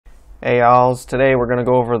Hey y'all, today we're going to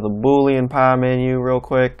go over the Boolean pie menu real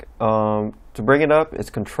quick. To bring it up, it's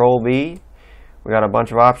Control B. We got a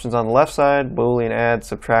bunch of options on the left side: Boolean add,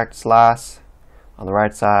 subtract, slice. On the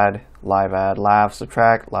right side, live add, live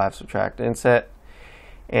subtract, inset.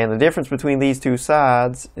 And the difference between these two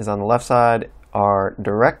sides is on the left side are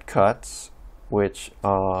direct cuts, which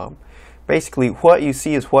basically what you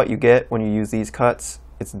see is what you get when you use these cuts.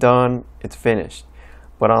 It's done, it's finished.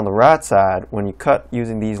 But on the right side, when you cut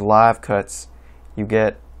using these live cuts, you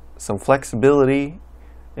get some flexibility,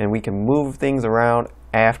 and we can move things around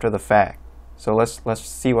after the fact. So let's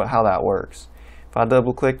see how that works. If I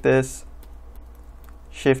double click this,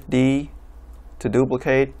 Shift D to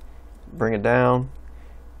duplicate, bring it down,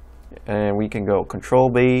 and we can go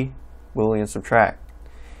Control B, Boolean subtract.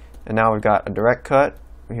 And now we've got a direct cut.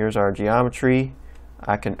 Here's our geometry.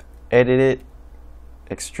 I can edit it,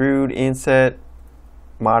 extrude, inset,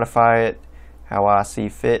 modify it how I see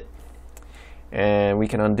fit, and we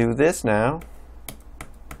can undo this now,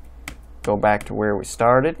 go back to where we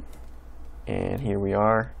started, and here we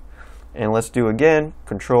are. And let's do again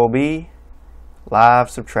Control B,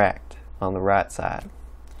 live subtract on the right side.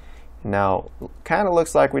 Now kind of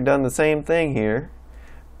looks like we've done the same thing here,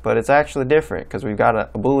 but it's actually different because we've got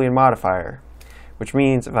a Boolean modifier, which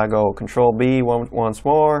means if I go Control B once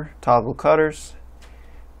more, toggle cutters,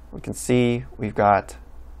 we can see we've got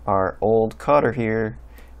our old cutter here,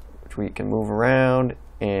 which we can move around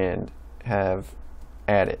and have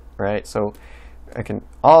added, right? So I can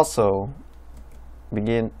also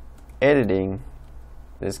begin editing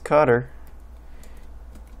this cutter,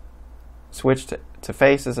 switch to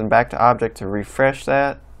faces and back to object to refresh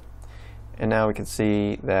that, and now we can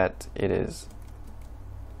see that it is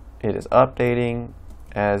updating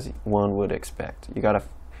as one would expect. You gotta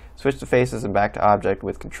switch to faces and back to object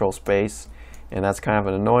with Control Space, and that's kind of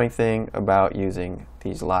an annoying thing about using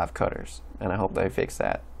these live cutters, and I hope they fix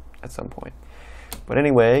that at some point. But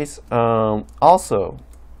anyways, also,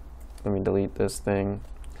 let me delete this thing.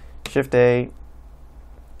 Shift A,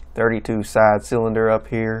 32 side cylinder up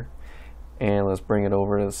here, and let's bring it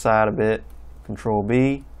over to the side a bit. Control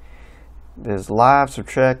B. This live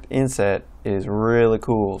subtract inset is really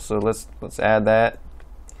cool, so let's add that,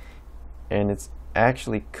 and it's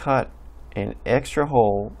actually cut an extra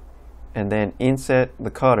hole and then inset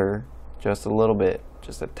the cutter just a little bit,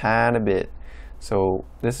 just a tiny bit. So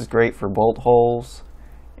this is great for bolt holes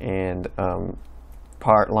and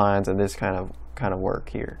part lines and this kind of work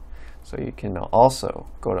here. So you can also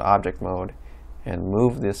go to object mode and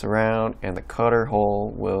move this around, and the cutter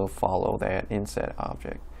hole will follow that inset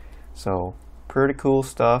object. So pretty cool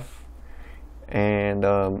stuff. And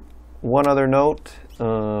one other note,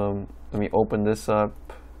 let me open this up.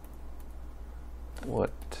 Let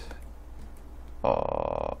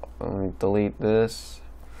me delete this.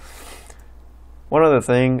 One other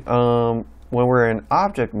thing, when we're in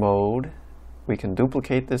object mode, we can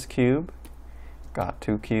duplicate this cube. Got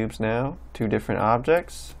two cubes now, two different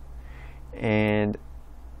objects, and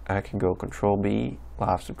I can go Control B,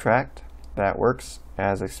 live subtract. That works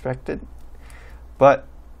as expected. But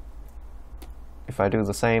if I do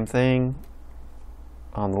the same thing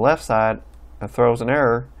on the left side, it throws an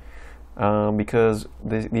error because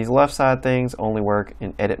these left side things only work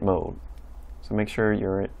in edit mode. So make sure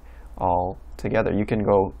you're all together. You can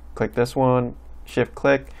go click this one, shift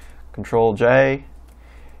click, Control J.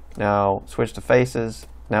 Now switch to faces.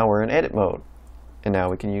 Now we're in edit mode, and now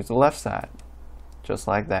we can use the left side just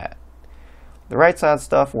like that. The right side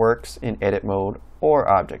stuff works in edit mode or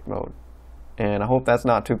object mode, and I hope that's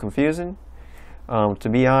not too confusing. To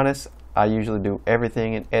be honest, I usually do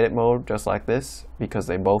everything in edit mode just like this because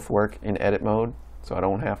they both work in edit mode, so I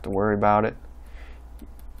don't have to worry about it.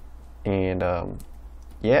 And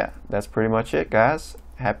yeah, that's pretty much it, guys.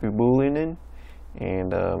 Happy Booleaning,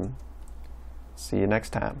 and see you next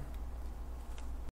time.